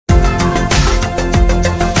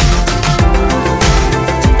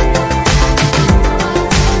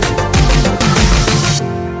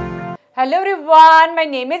everyone, my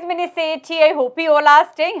name is Mini Sethi. I hope you all are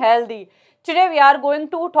staying healthy. Today we are going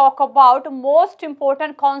to talk about most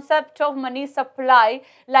important concept of money supply,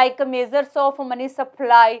 like measures of money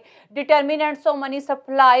supply, determinants of money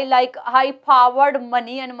supply, like high powered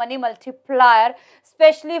money and money multiplier,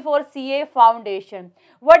 especially for CA foundation.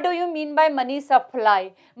 What do you mean by money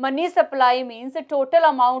supply? Money supply means the total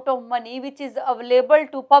amount of money which is available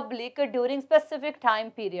to public during specific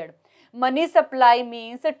time period. Money supply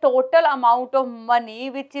means the total amount of money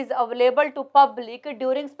which is available to public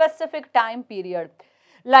during specific time period,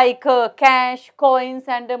 like cash, coins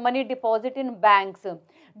and money deposit in banks.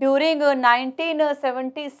 During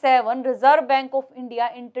 1977, Reserve Bank of India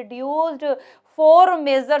introduced four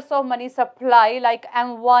measures of money supply like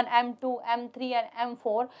M1, M2, M3 and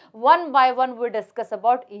M4. One by one we discuss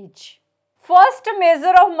about each. First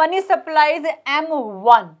measure of money supply is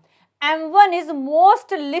M1. M1 is most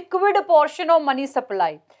liquid portion of money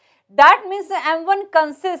supply. That means M1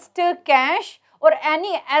 consists cash or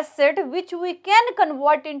any asset which we can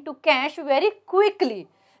convert into cash very quickly.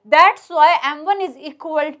 That's why M1 is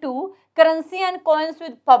equal to currency and coins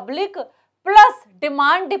with public plus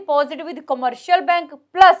demand deposit with commercial bank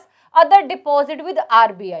plus other deposit with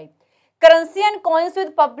RBI. Currency and coins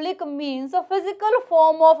with public means a physical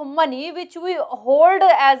form of money which we hold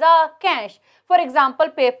as a cash. For example,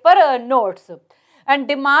 paper notes. And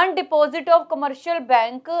demand deposit of commercial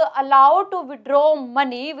bank allow to withdraw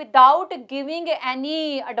money without giving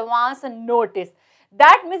any advance notice.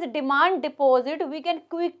 That means demand deposit we can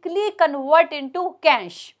quickly convert into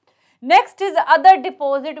cash. Next is other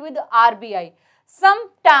deposit with RBI.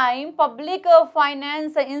 Sometime public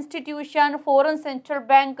finance institution, foreign central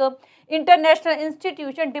bank, international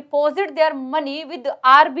institution deposit their money with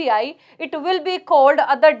RBI, it will be called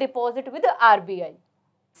other deposit with RBI.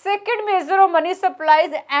 Second measure of money supply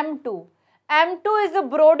is M2. M2 is a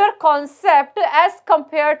broader concept as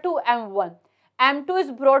compared to M1. M2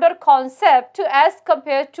 is broader concept as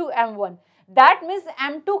compared to M1. That means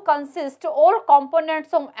M2 consists all components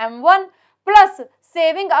of M1 plus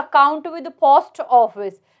saving account with post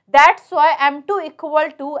office. That's why M2 equal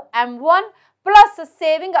to M1 plus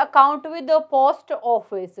saving account with the post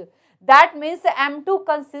office. That means M2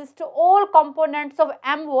 consists all components of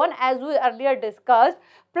M1 as we earlier discussed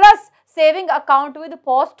plus saving account with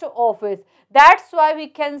post office. That's why we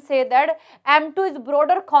can say that M2 is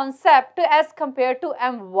broader concept as compared to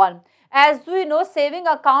M1. As we know, saving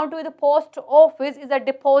account with post office is a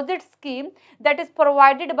deposit scheme that is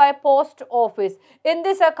provided by post office. In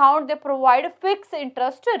this account, they provide fixed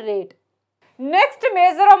interest rate. Next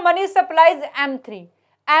measure of money supply is M3.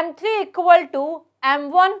 M3 equal to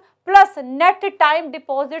M1 plus net time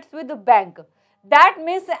deposits with the bank. That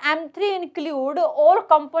means M3 include all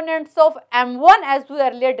components of M1 as we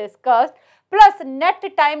earlier discussed plus net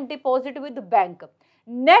time deposit with the bank.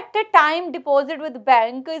 Net time deposit with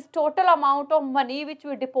bank is total amount of money which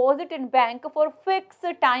we deposit in bank for fixed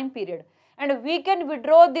time period, and we can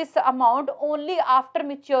withdraw this amount only after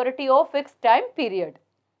maturity of fixed time period.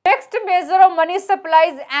 Next measure of money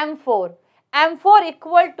supply is M4. M4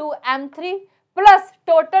 equal to M3 plus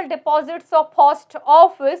total deposits of post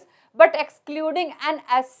office but excluding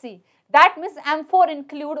NSC. That means M4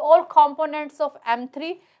 include all components of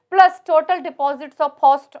M3 plus total deposits of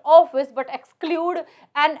post office but exclude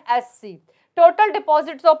NSC. Total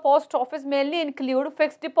deposits of post office mainly include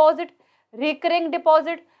fixed deposit, recurring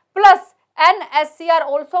deposit plus NSC are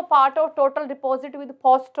also part of total deposit with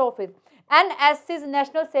post office. NSC is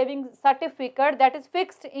National Savings Certificate, that is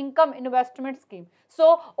fixed income investment scheme.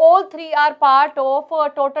 So all three are part of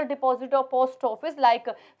total deposit of post office like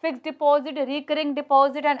fixed deposit, recurring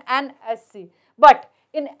deposit and NSC. But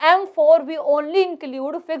in M4 we only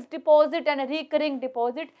include fixed deposit and recurring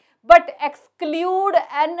deposit but exclude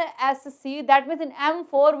NSC. That means in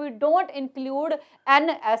M4 we don't include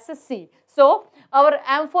NSC. So our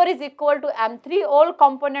M4 is equal to M3, all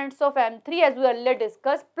components of M3 as we earlier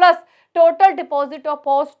discussed plus total deposit of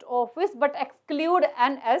post office but exclude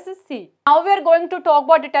NSC. Now we are going to talk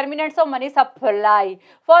about determinants of money supply.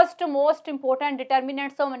 First most important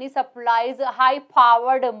determinants of money supply is high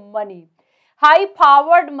powered money. High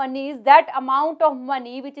powered money is that amount of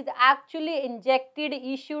money which is actually injected,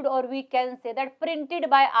 issued or we can say that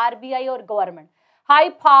printed by RBI or government.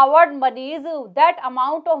 High powered money is that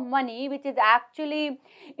amount of money which is actually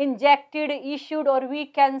injected, issued or we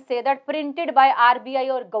can say that printed by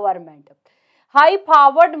RBI or government. High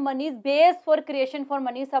powered money is base for creation for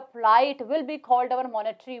money supply. It will be called our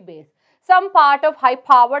monetary base. Some part of high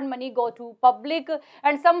powered money go to public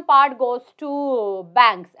and some part goes to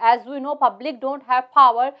banks. As we know, public don't have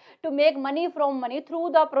power to make money from money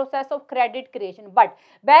through the process of credit creation, but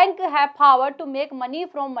bank have power to make money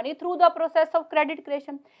from money through the process of credit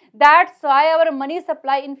creation. That's why our money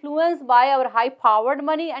supply influenced by our high powered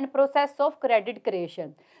money and process of credit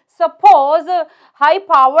creation. Suppose high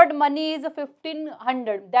powered money is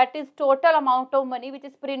 1500, that is total amount of money which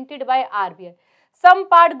is printed by RBI. Some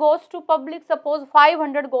part goes to public, suppose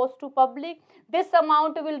 500 goes to public. This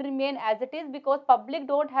amount will remain as it is because public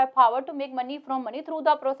don't have power to make money from money through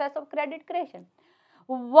the process of credit creation.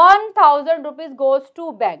 1000 rupees goes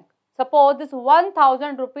to bank. Suppose this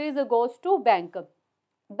 1000 rupees goes to bank.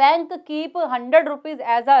 Bank keep 100 rupees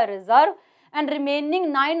as a reserve and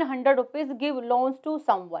remaining 900 rupees give loans to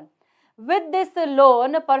someone. With this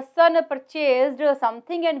loan, person purchased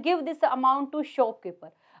something and give this amount to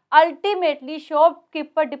shopkeeper. Ultimately,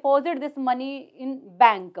 shopkeeper deposit this money in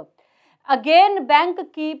bank. Again, bank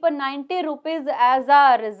keep 90 rupees as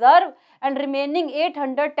a reserve and remaining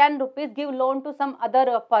 810 rupees give loan to some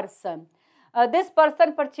other person. This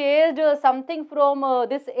person purchased something from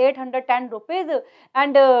this 810 rupees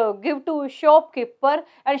and give to shopkeeper,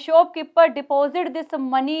 and shopkeeper deposit this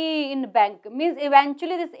money in bank. Means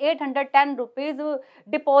eventually this 810 rupees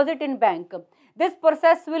deposit in bank. This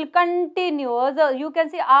process will continue. You can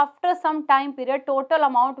see after some time period total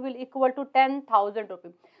amount will equal to 10,000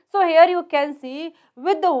 rupees. So here you can see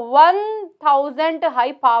with the 1000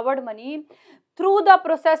 high powered money, through the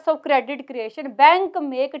process of credit creation, bank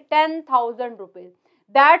make 10,000 rupees.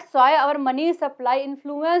 That's why our money supply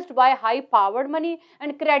influenced by high powered money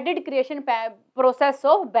and credit creation process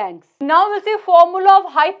of banks. Now we see formula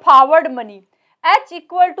of high powered money. H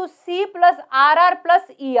equal to C plus RR plus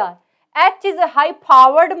ER. H is high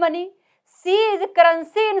powered money. C is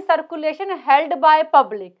currency in circulation held by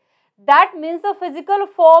public. That means a physical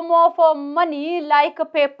form of money like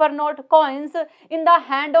paper note, coins in the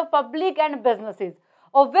hand of public and businesses.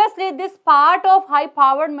 Obviously, this part of high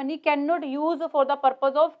powered money cannot use for the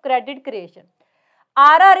purpose of credit creation.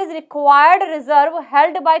 RR is required reserve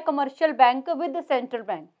held by commercial bank with the central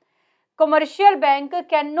bank. Commercial bank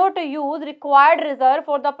cannot use required reserve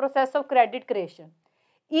for the process of credit creation.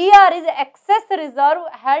 ER is excess reserve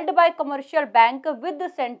held by commercial bank with the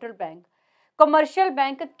central bank. Commercial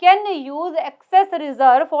bank can use excess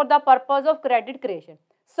reserve for the purpose of credit creation.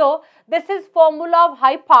 So, this is formula of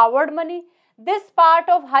high powered money. This part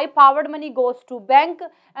of high powered money goes to bank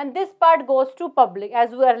and this part goes to public.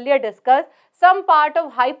 As we earlier discussed, some part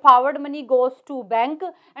of high powered money goes to bank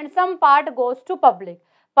and some part goes to public.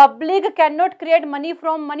 Public cannot create money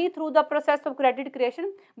from money through the process of credit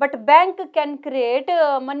creation, but bank can create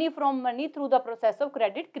money from money through the process of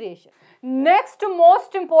credit creation. Next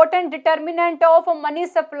most important determinant of money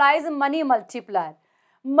supply is money multiplier.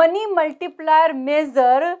 Money multiplier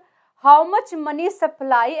measure how much money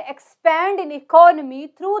supply expand in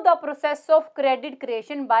economy through the process of credit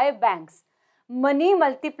creation by banks. Money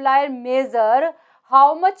multiplier measure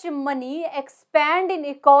how much money expand in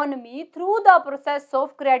economy through the process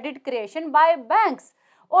of credit creation by banks.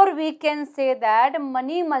 Or we can say that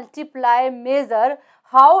money multiplier measure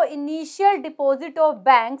how initial deposit of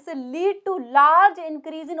banks lead to large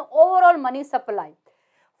increase in overall money supply.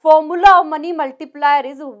 Formula of money multiplier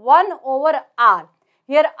is 1 over R.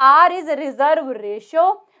 Here R is reserve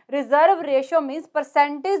ratio. Reserve ratio means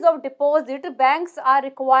percentage of deposit banks are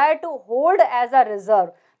required to hold as a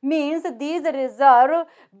reserve. Means these reserve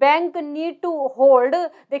bank need to hold,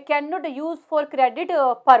 they cannot use for credit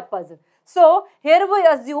purpose. So here we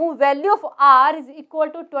assume value of R is equal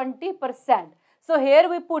to 20%. So here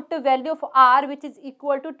we put the value of R which is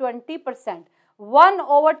equal to 20%. 1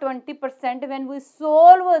 over 20%, when we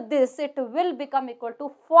solve this it will become equal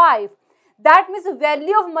to 5. That means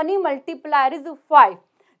value of money multiplier is 5.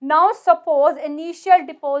 Now suppose initial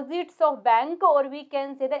deposits of bank, or we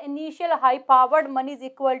can say the initial high powered money is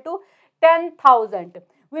equal to 10,000.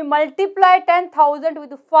 We multiply 10,000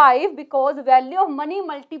 with 5 because value of money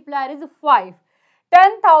multiplier is 5.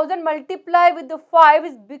 10,000 multiply with the 5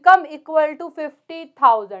 is become equal to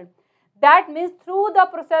 50,000. That means through the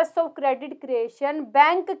process of credit creation,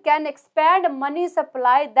 bank can expand money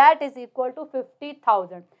supply that is equal to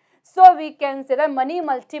 50,000. So we can say that money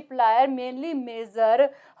multiplier mainly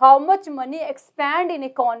measure how much money expand in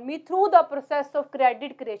economy through the process of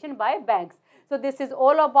credit creation by banks. So this is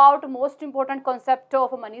all about most important concept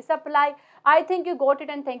of money supply. I think you got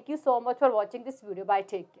it, and thank you so much for watching this video. Bye,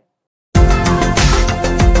 take care.